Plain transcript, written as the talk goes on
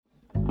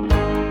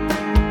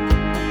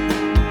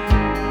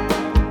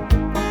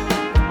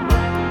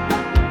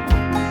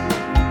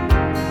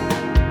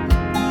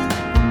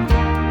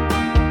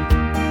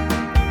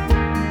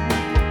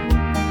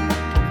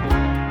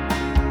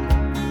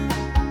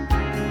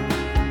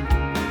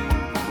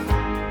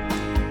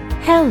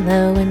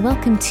Hello and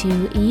welcome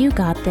to You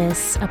Got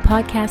This, a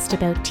podcast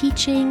about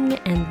teaching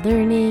and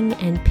learning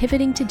and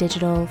pivoting to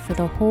digital for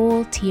the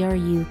whole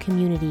TRU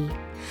community.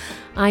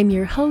 I'm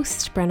your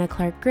host, Brenna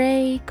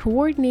Clark-Gray,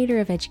 Coordinator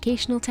of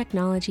Educational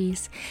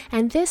Technologies,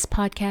 and this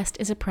podcast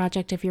is a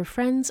project of your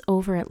friends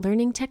over at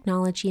Learning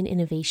Technology and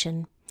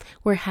Innovation.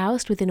 We're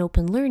housed within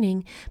Open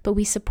Learning, but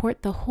we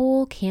support the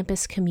whole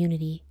campus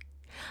community.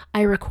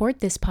 I record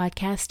this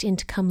podcast in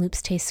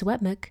Kamloops te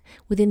Secwépemc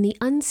within the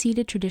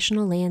unceded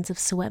traditional lands of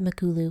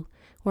Secwépemc-Ulu,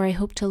 where I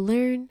hope to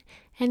learn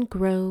and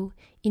grow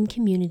in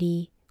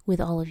community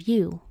with all of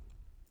you.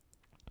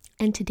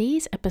 And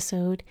today's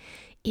episode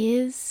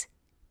is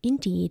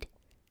indeed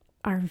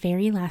our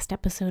very last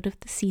episode of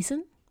the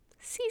season.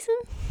 Season?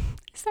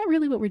 Is that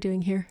really what we're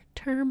doing here?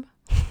 Term?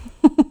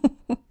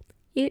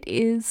 It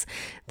is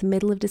the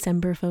middle of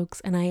December,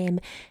 folks, and I am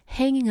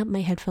hanging up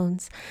my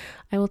headphones.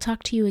 I will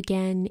talk to you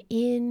again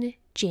in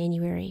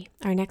January.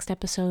 Our next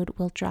episode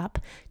will drop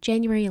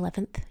January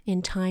 11th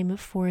in time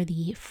for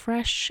the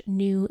fresh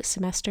new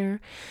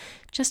semester,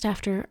 just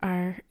after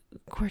our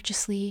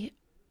gorgeously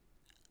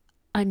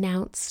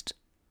announced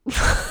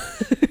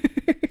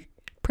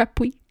prep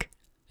week.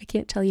 I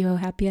can't tell you how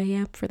happy I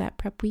am for that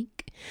prep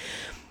week.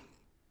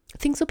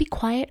 Things will be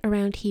quiet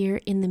around here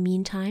in the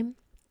meantime.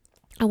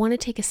 I want to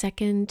take a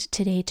second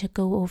today to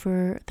go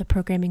over the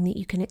programming that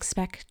you can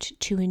expect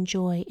to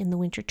enjoy in the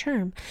winter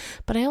term,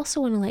 but I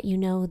also want to let you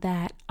know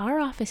that our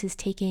office is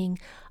taking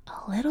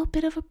a little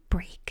bit of a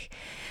break.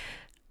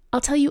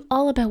 I'll tell you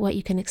all about what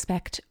you can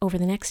expect over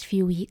the next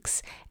few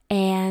weeks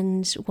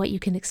and what you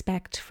can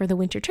expect for the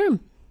winter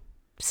term.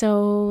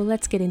 So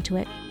let's get into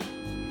it.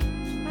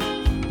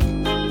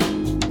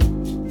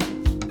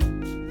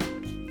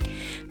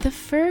 The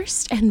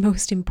first and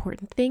most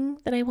important thing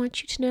that I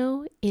want you to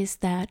know is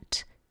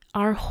that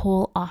our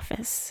whole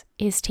office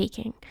is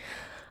taking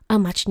a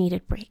much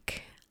needed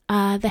break.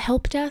 The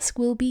help desk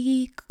will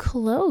be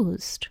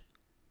closed.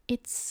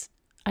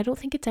 I don't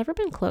think it's ever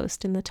been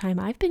closed in the time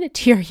I've been at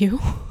TRU.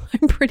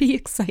 I'm pretty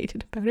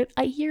excited about it.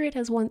 I hear it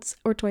has once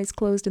or twice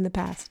closed in the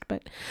past,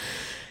 but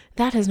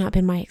that has not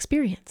been my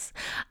experience.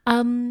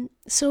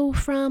 So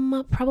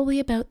from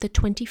probably about the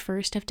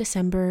 21st of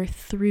December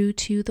through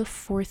to the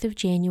 4th of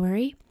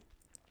January,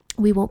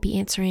 we won't be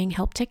answering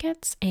help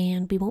tickets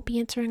and we won't be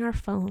answering our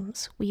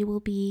phones. We will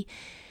be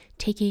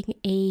taking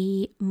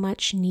a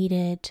much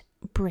needed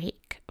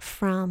break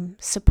from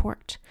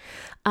support.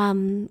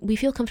 We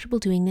feel comfortable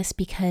doing this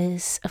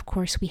because, of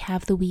course, we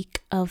have the week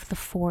of the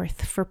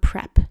 4th for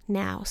prep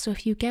now. So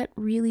if you get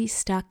really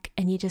stuck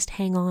and you just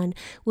hang on,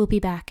 we'll be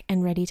back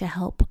and ready to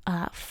help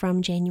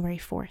from January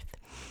 4th.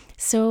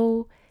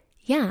 So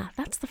yeah,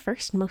 that's the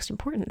first and most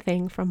important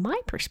thing from my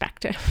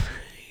perspective.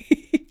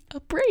 A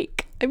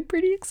break. I'm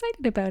pretty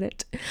excited about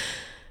it.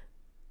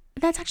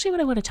 That's actually what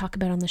I want to talk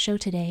about on the show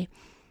today.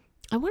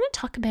 I want to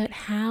talk about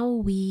how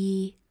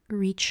we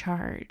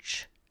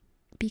recharge,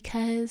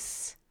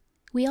 because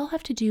we all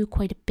have to do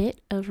quite a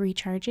bit of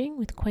recharging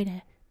with quite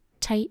a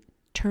tight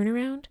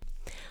turnaround.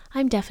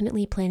 I'm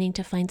definitely planning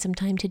to find some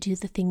time to do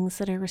the things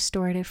that are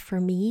restorative for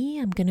me.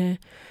 I'm going to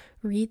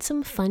read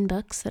some fun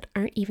books that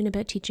aren't even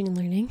about teaching and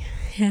learning,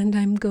 and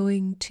I'm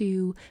going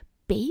to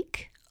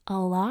bake a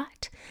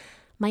lot.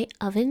 My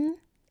oven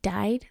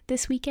died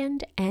this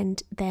weekend,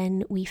 and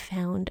then we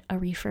found a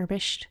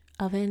refurbished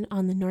oven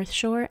on the North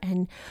Shore,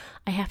 and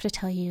I have to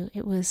tell you,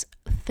 it was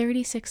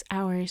 36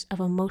 hours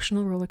of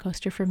emotional roller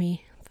coaster for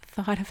me.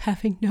 The thought of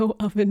having no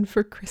oven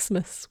for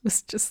Christmas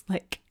was just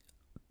like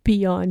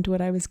beyond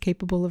what I was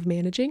capable of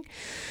managing.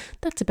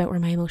 That's about where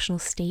my emotional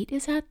state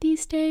is at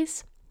these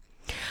days.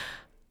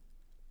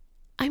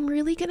 I'm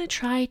really going to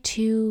try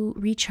to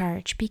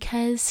recharge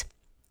because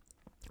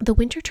the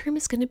winter term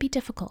is going to be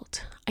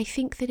difficult. I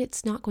think that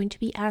it's not going to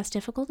be as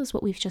difficult as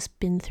what we've just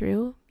been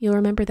through. You'll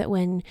remember that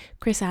when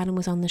Chris Adam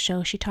was on the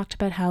show, she talked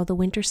about how the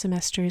winter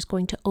semester is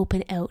going to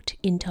open out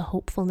into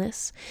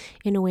hopefulness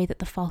in a way that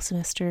the fall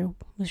semester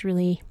was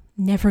really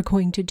never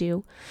going to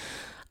do.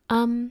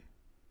 But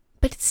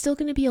it's still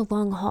going to be a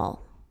long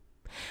haul.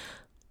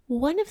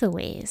 One of the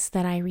ways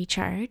that I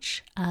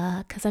recharge,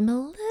 because I'm a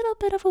little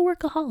bit of a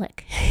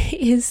workaholic,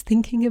 is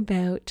thinking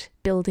about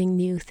building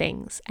new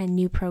things and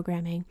new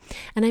programming.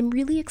 And I'm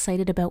really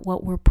excited about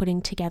what we're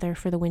putting together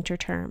for the winter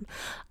term.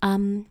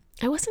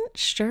 I wasn't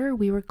sure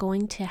we were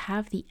going to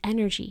have the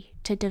energy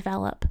to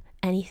develop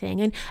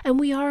anything. And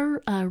we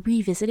are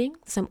revisiting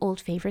some old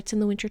favorites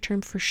in the winter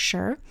term for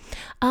sure.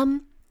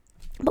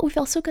 But we've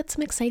also got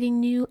some exciting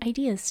new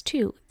ideas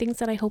too, things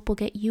that I hope will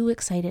get you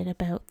excited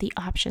about the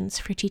options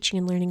for teaching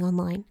and learning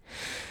online.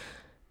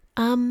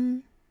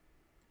 I'm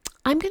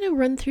going to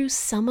run through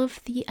some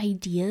of the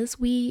ideas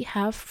we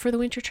have for the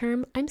winter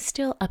term. I'm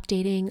still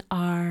updating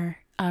our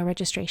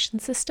registration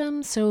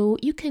system, so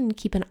you can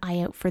keep an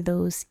eye out for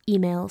those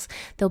emails.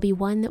 There'll be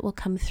one that will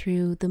come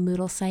through the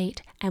Moodle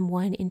site and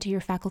one into your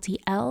Faculty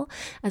L,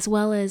 as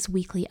well as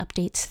weekly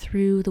updates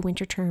through the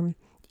winter term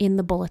in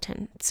the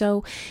bulletin.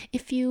 So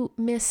if you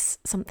miss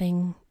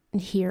something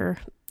here,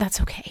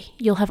 that's okay.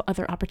 You'll have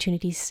other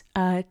opportunities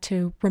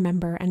to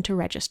remember and to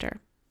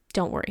register.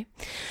 don't worry.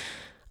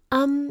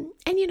 And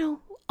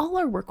all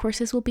our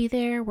workhorses will be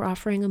there. We're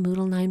offering a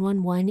Moodle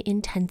 911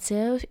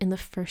 intensive in the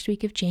first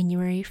week of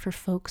January for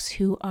folks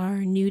who are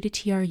new to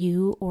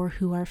TRU or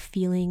who are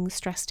feeling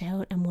stressed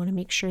out and want to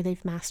make sure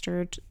they've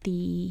mastered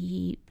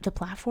the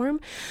platform.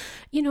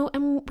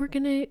 And we're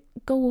going to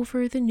go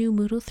over the new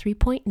Moodle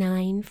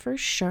 3.9 for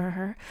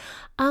sure.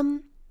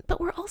 But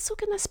we're also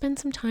going to spend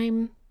some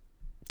time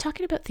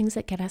talking about things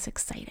that get us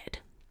excited.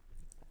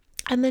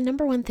 And the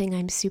number one thing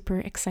I'm super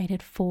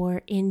excited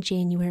for in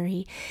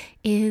January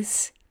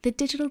is the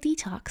digital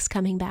detox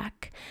coming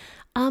back.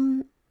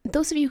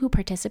 Those of you who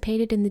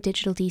participated in the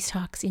digital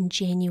detox in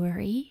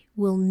January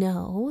will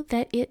know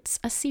that it's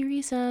a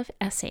series of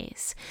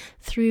essays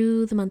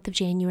through the month of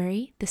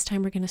January. This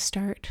time we're going to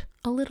start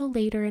a little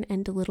later and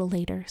end a little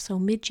later, so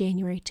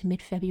mid-January to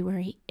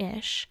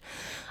mid-February-ish,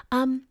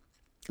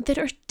 that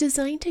are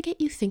designed to get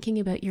you thinking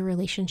about your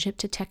relationship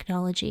to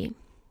technology.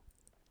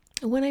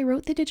 When I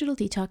wrote the digital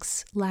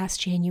detox last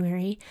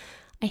January,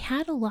 I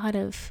had a lot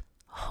of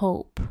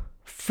hope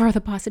for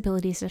the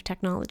possibilities of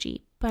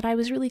technology, but I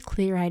was really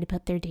clear-eyed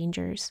about their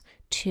dangers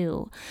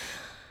too.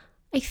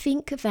 I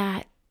think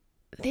that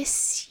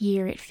this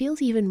year it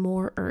feels even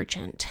more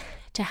urgent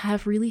to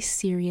have really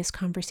serious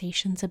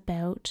conversations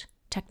about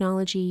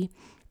technology,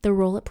 the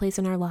role it plays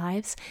in our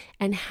lives,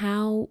 and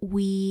how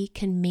we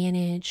can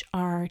manage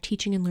our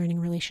teaching and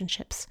learning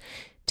relationships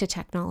to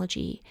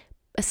technology,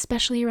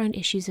 especially around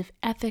issues of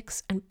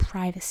ethics and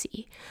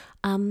privacy.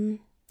 I'm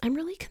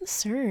really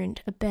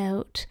concerned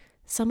about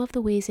some of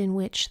the ways in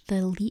which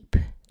the leap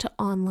to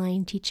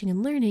online teaching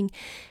and learning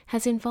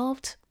has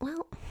involved,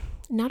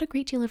 not a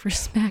great deal of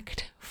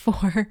respect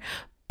for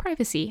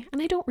privacy.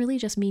 And I don't really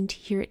just mean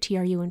here at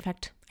TRU. In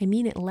fact, I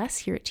mean it less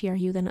here at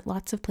TRU than at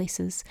lots of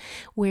places,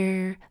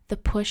 where the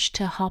push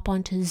to hop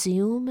onto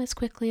Zoom as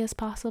quickly as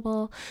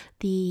possible,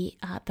 the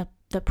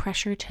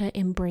pressure to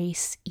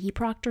embrace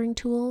e-proctoring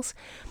tools.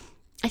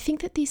 I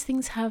think that these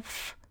things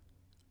have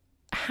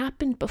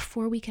happened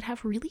before we could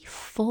have really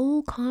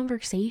full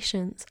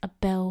conversations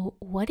about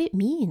what it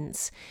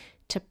means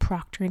to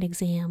proctor an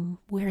exam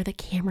where the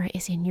camera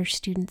is in your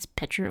student's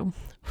bedroom,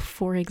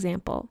 for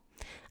example.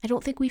 I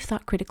don't think we've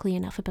thought critically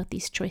enough about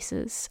these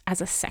choices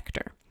as a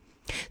sector.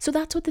 So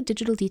that's what the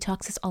digital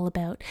detox is all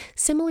about.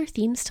 Similar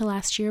themes to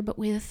last year, but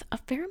with a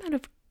fair amount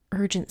of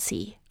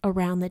urgency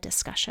around the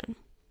discussion.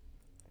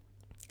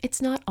 It's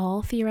not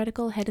all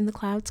theoretical head in the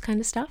clouds kind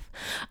of stuff.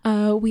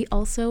 We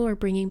also are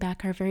bringing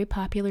back our very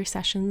popular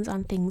sessions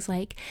on things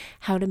like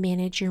how to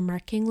manage your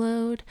marking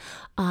load.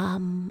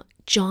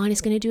 John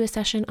is going to do a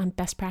session on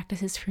best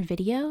practices for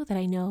video that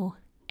I know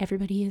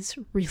everybody is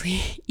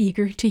really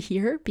eager to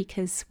hear,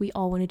 because we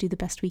all want to do the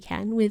best we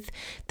can with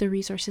the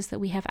resources that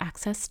we have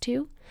access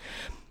to.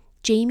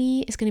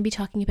 Jamie is going to be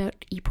talking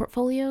about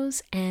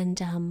e-portfolios,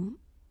 and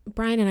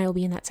Brian and I will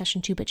be in that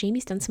session too, but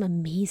Jamie's done some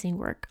amazing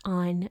work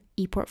on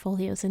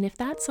e-portfolios. And if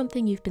that's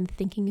something you've been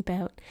thinking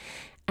about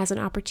as an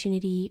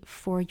opportunity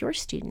for your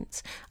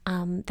students,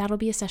 that'll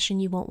be a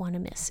session you won't want to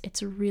miss.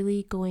 It's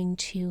really going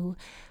to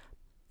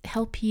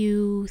help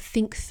you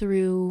think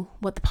through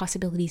what the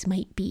possibilities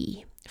might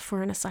be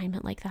for an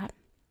assignment like that.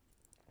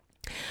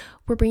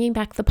 We're bringing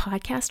back the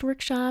podcast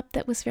workshop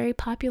that was very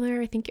popular.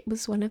 I think it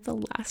was one of the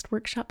last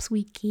workshops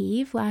we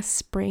gave last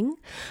spring.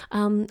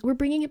 We're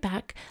bringing it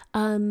back,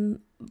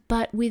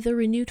 but with a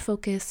renewed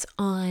focus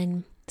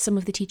on some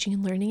of the teaching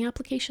and learning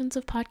applications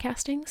of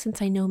podcasting,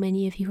 since I know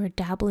many of you are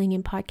dabbling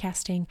in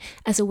podcasting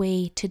as a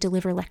way to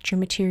deliver lecture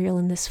material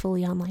in this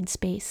fully online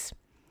space.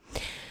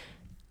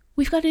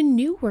 We've got a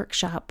new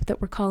workshop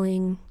that we're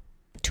calling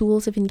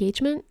Tools of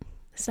Engagement.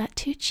 Is that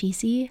too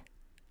cheesy?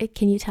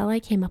 Can you tell I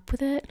came up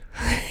with it?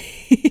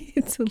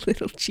 It's a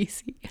little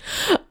cheesy.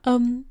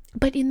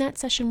 But in that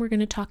session, we're going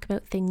to talk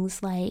about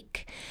things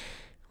like,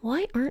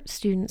 why aren't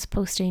students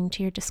posting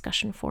to your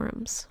discussion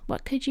forums?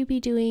 What could you be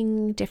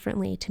doing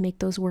differently to make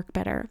those work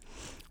better?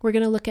 We're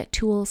going to look at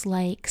tools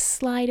like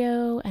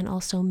Slido and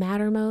also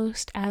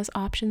Mattermost as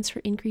options for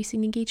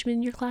increasing engagement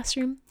in your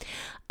classroom.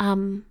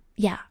 I'm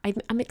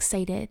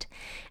excited.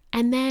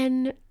 And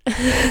then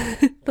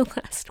the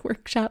last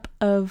workshop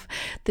of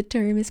the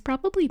term is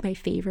probably my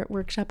favorite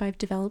workshop I've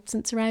developed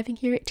since arriving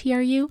here at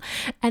TRU,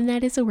 and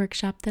that is a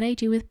workshop that I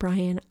do with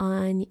Brian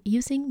on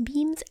using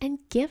memes and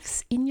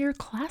GIFs in your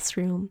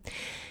classroom.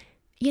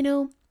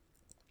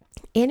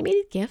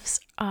 Animated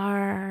GIFs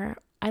are,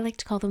 I like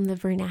to call them the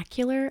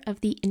vernacular of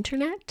the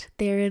internet.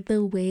 They're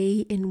the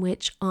way in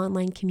which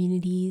online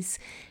communities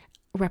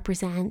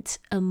represent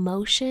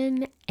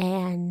emotion,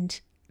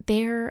 and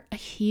they're a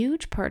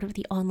huge part of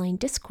the online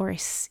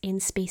discourse in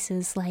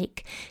spaces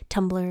like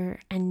Tumblr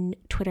and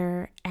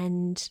Twitter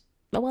and,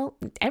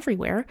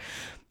 everywhere.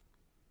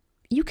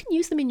 You can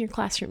use them in your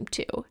classroom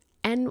too.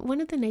 And one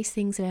of the nice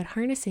things about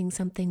harnessing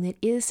something that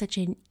is such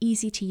an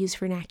easy to use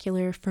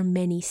vernacular for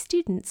many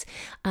students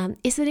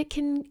is that it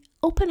can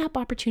open up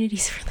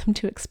opportunities for them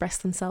to express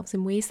themselves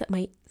in ways that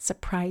might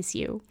surprise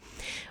you.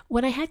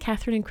 When I had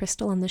Catherine and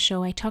Crystal on the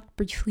show, I talked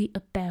briefly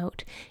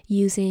about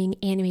using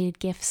animated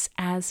GIFs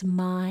as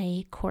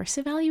my course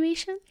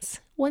evaluations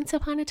once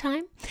upon a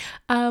time.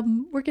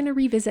 We're going to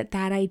revisit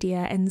that idea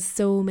and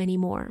so many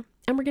more.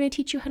 And we're going to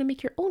teach you how to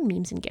make your own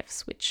memes and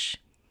GIFs,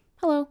 which,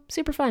 hello,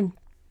 super fun.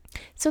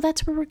 So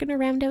that's where we're going to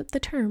round out the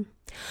term.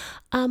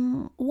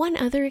 One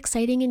other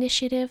exciting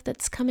initiative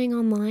that's coming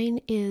online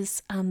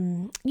is,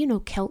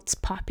 Kelt's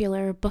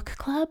popular book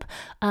club.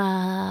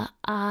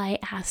 I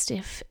asked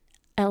if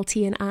LT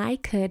and I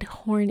could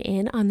horn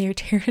in on their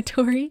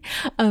territory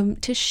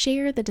to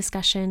share the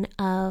discussion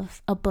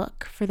of a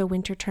book for the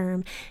winter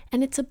term.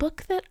 And it's a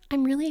book that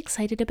I'm really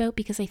excited about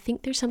because I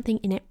think there's something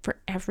in it for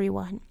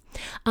everyone.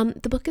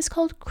 The book is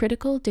called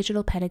Critical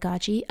Digital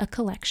Pedagogy, a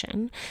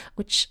Collection,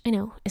 which I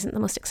know isn't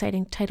the most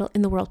exciting title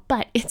in the world,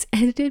 but it's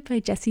edited by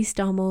Jesse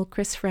Stommel,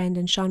 Chris Friend,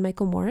 and Sean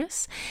Michael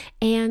Morris.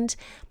 And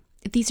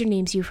these are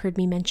names you've heard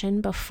me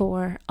mention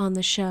before on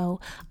the show.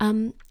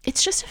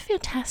 It's just a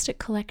fantastic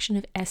collection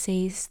of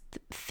essays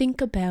that think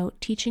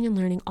about teaching and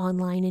learning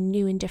online in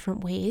new and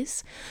different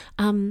ways.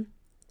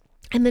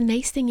 And the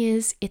nice thing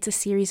is it's a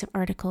series of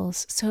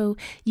articles, so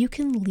you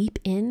can leap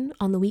in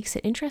on the weeks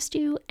that interest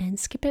you and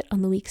skip it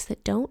on the weeks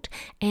that don't.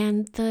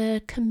 And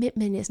the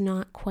commitment is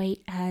not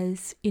quite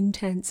as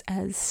intense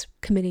as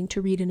committing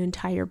to read an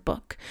entire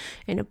book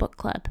in a book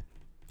club.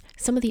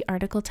 Some of the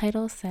article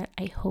titles that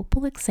I hope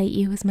will excite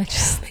you as much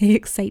as they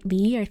excite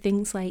me are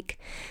things like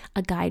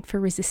A Guide for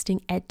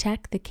Resisting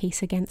EdTech, The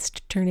Case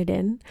Against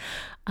Turnitin,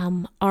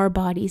 Our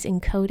Bodies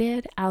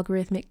Encoded,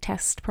 Algorithmic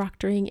Test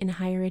Proctoring in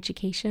Higher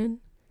Education,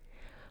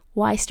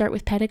 Why Start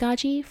with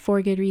Pedagogy?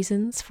 4 Good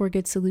Reasons for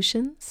Good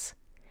Solutions.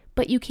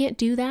 But you can't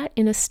do that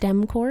in a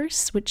STEM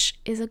course, which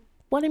is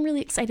what I'm really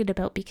excited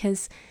about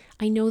because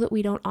I know that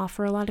we don't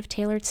offer a lot of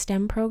tailored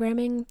STEM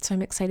programming, so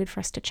I'm excited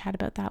for us to chat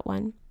about that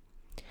one.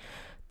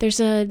 There's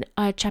a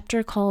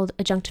chapter called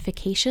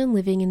Adjunctification,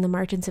 Living in the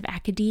Margins of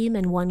Academe,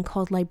 and one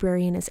called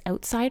Librarian as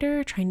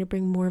Outsider, trying to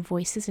bring more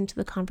voices into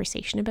the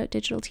conversation about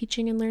digital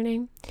teaching and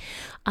learning.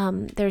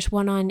 There's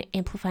one on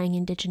amplifying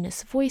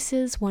Indigenous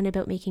voices, one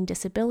about making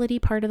disability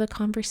part of the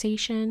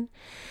conversation.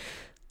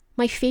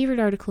 My favorite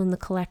article in the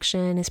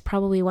collection is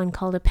probably one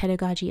called A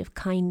Pedagogy of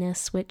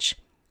Kindness, which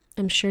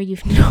I'm sure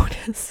you've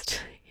noticed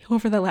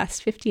over the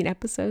last 15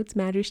 episodes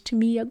matters to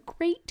me a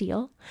great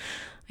deal.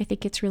 I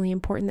think it's really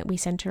important that we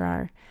center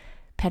our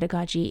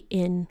pedagogy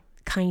in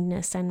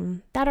kindness,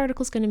 and that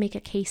article is going to make a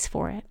case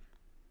for it.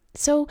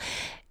 So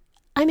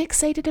I'm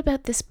excited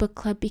about this book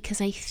club because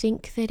I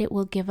think that it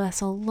will give us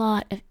a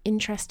lot of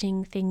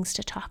interesting things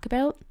to talk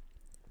about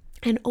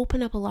and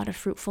open up a lot of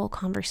fruitful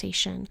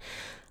conversation.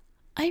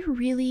 I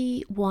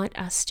really want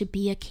us to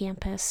be a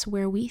campus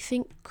where we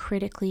think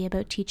critically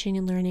about teaching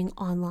and learning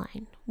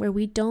online, where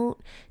we don't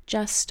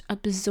just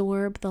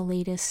absorb the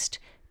latest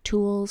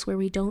tools, where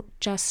we don't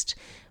just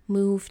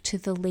move to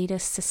the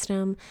latest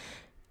system,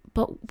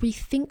 but we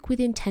think with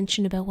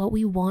intention about what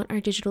we want our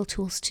digital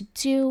tools to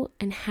do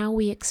and how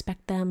we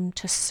expect them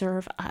to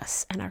serve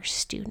us and our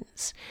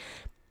students.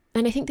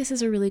 And I think this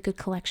is a really good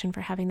collection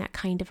for having that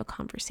kind of a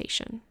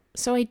conversation.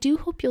 So I do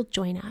hope you'll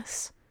join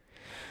us.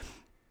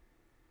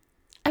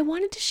 I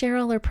wanted to share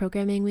all our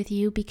programming with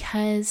you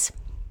because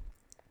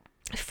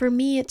for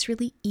me, it's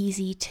really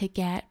easy to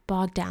get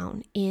bogged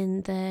down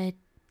in the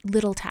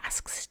little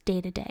tasks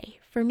day to day.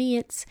 For me,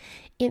 it's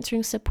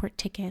answering support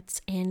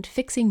tickets and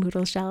fixing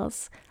Moodle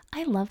shells.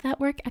 I love that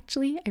work,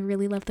 actually. I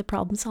really love the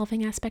problem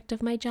solving aspect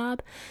of my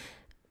job.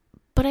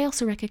 But I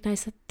also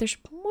recognize that there's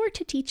more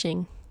to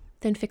teaching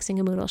than fixing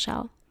a Moodle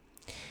shell.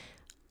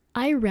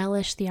 I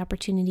relish the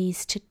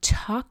opportunities to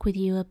talk with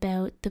you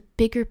about the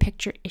bigger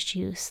picture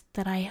issues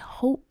that I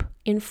hope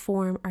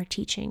inform our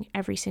teaching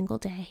every single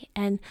day.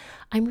 And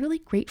I'm really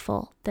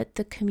grateful that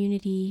the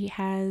community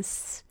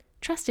has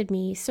trusted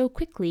me so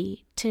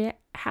quickly to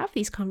have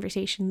these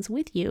conversations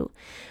with you.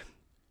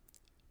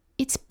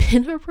 It's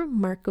been a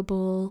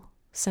remarkable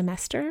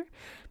semester.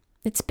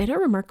 It's been a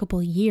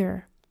remarkable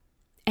year.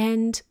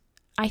 And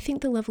I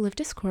think the level of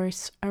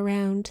discourse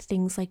around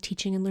things like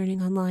teaching and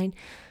learning online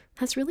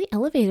has really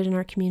elevated in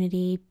our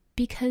community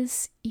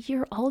because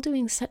you're all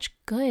doing such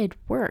good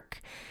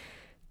work.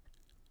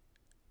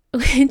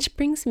 Which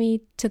brings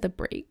me to the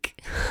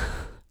break.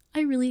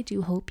 I really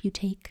do hope you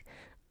take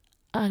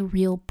a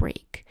real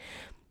break.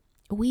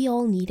 We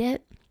all need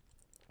it.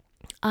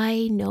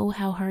 I know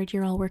how hard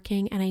you're all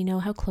working, and I know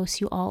how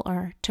close you all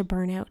are to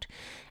burnout.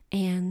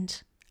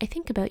 And I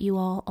think about you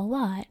all a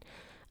lot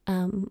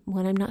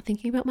when I'm not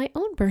thinking about my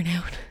own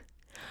burnout.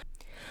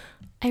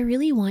 I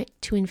really want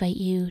to invite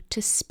you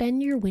to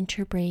spend your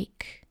winter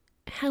break,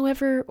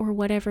 however or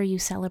whatever you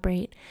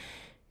celebrate,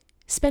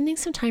 spending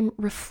some time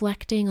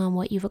reflecting on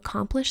what you've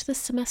accomplished this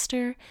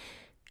semester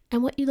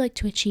and what you'd like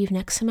to achieve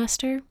next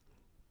semester.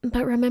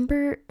 But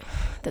remember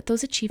that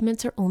those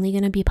achievements are only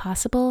going to be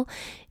possible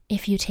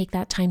if you take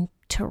that time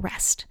to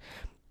rest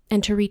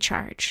and to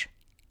recharge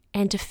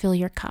and to fill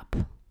your cup.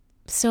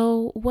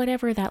 So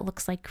whatever that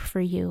looks like for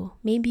you,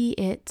 maybe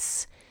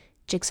it's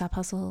jigsaw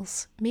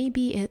puzzles.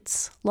 Maybe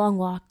it's long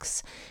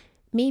walks.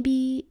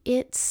 Maybe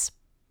it's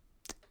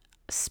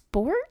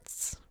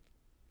sports,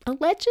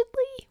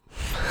 allegedly.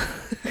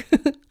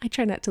 I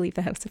try not to leave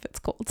the house if it's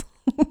cold.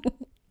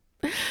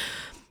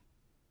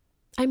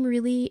 I'm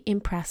really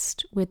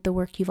impressed with the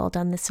work you've all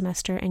done this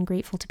semester and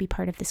grateful to be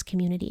part of this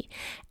community.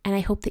 And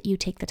I hope that you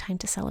take the time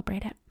to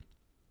celebrate it.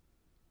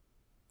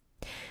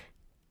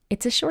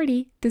 It's a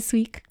shorty this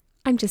week.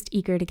 I'm just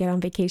eager to get on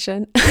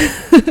vacation.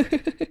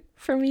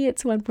 For me,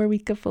 it's one more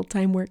week of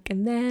full-time work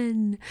and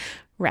then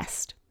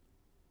rest.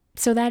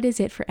 So that is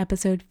it for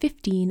episode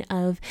 15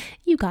 of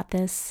You Got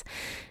This.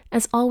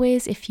 As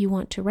always, if you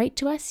want to write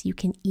to us, you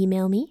can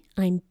email me.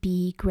 I'm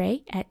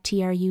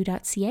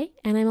bgray@tru.ca,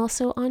 and I'm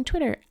also on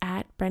Twitter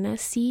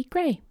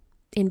 @BrennaCGray.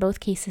 In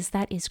both cases,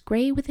 that is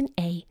Gray with an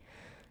A.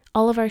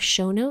 All of our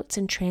show notes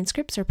and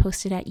transcripts are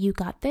posted at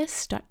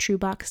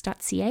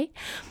yougotthis.truebox.ca.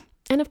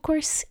 And of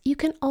course, you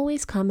can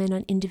always comment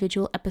on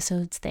individual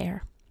episodes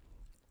there.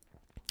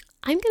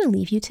 I'm going to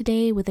leave you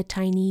today with a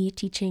tiny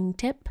teaching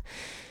tip,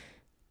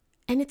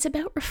 and it's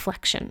about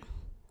reflection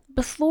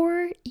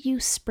before you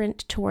sprint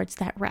towards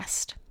that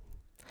rest.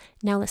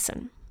 Now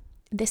listen,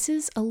 this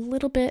is a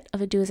little bit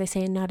of a do as I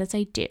say and not as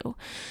I do.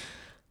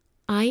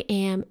 I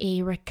am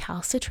a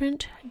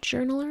recalcitrant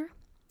journaler.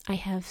 I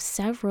have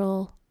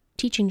several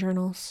teaching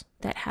journals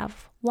that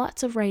have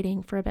lots of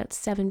writing for about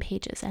 7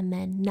 pages and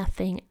then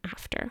nothing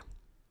after.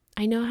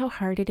 I know how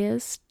hard it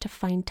is to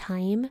find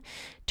time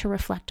to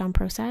reflect on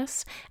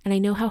process, and I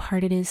know how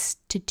hard it is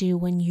to do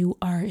when you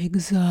are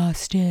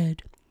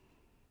exhausted.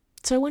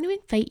 So I want to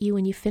invite you,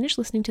 when you finish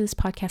listening to this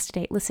podcast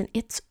today, listen,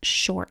 it's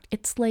short.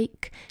 It's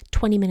like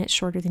 20 minutes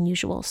shorter than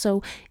usual.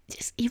 So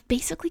you've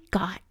basically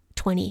got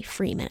 20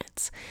 free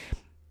minutes.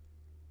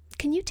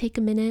 Can you take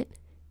a minute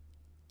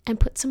and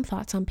put some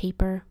thoughts on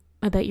paper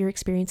about your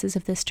experiences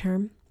of this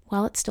term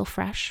while it's still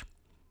fresh?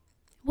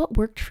 What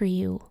worked for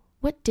you?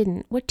 What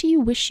didn't? What do you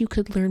wish you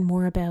could learn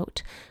more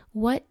about?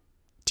 What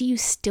do you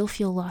still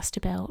feel lost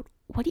about?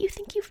 What do you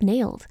think you've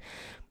nailed?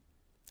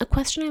 A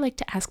question I like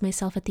to ask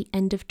myself at the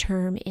end of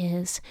term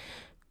is,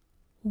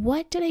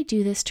 what did I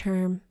do this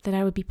term that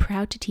I would be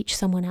proud to teach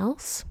someone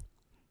else?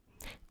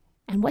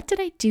 And what did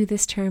I do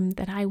this term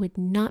that I would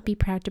not be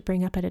proud to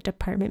bring up at a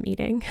department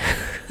meeting?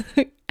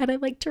 And I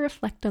like to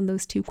reflect on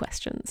those 2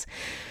 questions.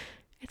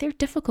 They're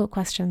difficult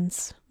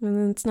questions,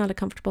 and it's not a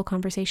comfortable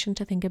conversation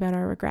to think about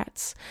our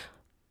regrets.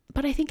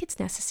 But I think it's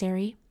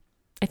necessary.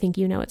 I think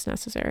you know it's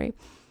necessary.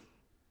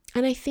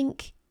 And I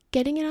think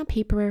getting it on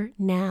paper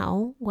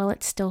now, while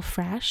it's still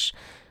fresh,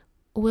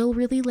 will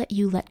really let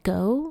you let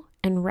go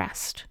and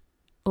rest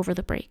over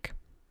the break.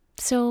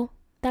 So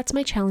that's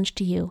my challenge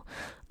to you,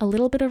 a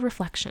little bit of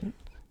reflection.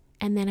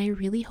 And then I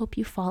really hope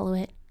you follow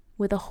it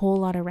with a whole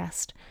lot of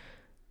rest.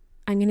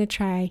 I'm going to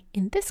try,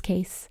 in this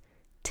case,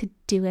 to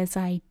do as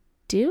I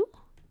do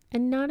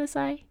and not as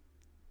I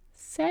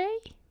say.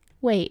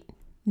 Wait,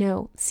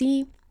 no,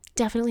 see,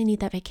 definitely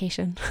need that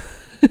vacation.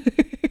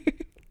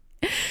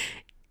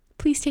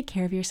 Please take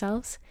care of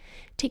yourselves.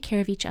 Take care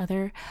of each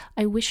other.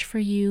 I wish for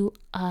you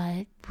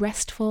a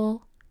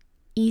restful,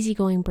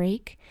 easygoing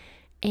break,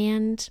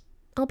 and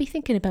I'll be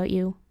thinking about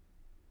you,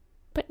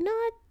 but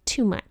not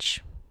too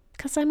much,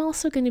 because I'm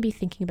also going to be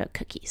thinking about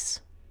cookies.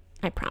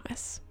 I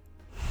promise.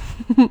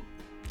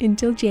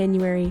 Until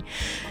January,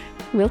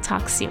 we'll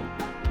talk soon.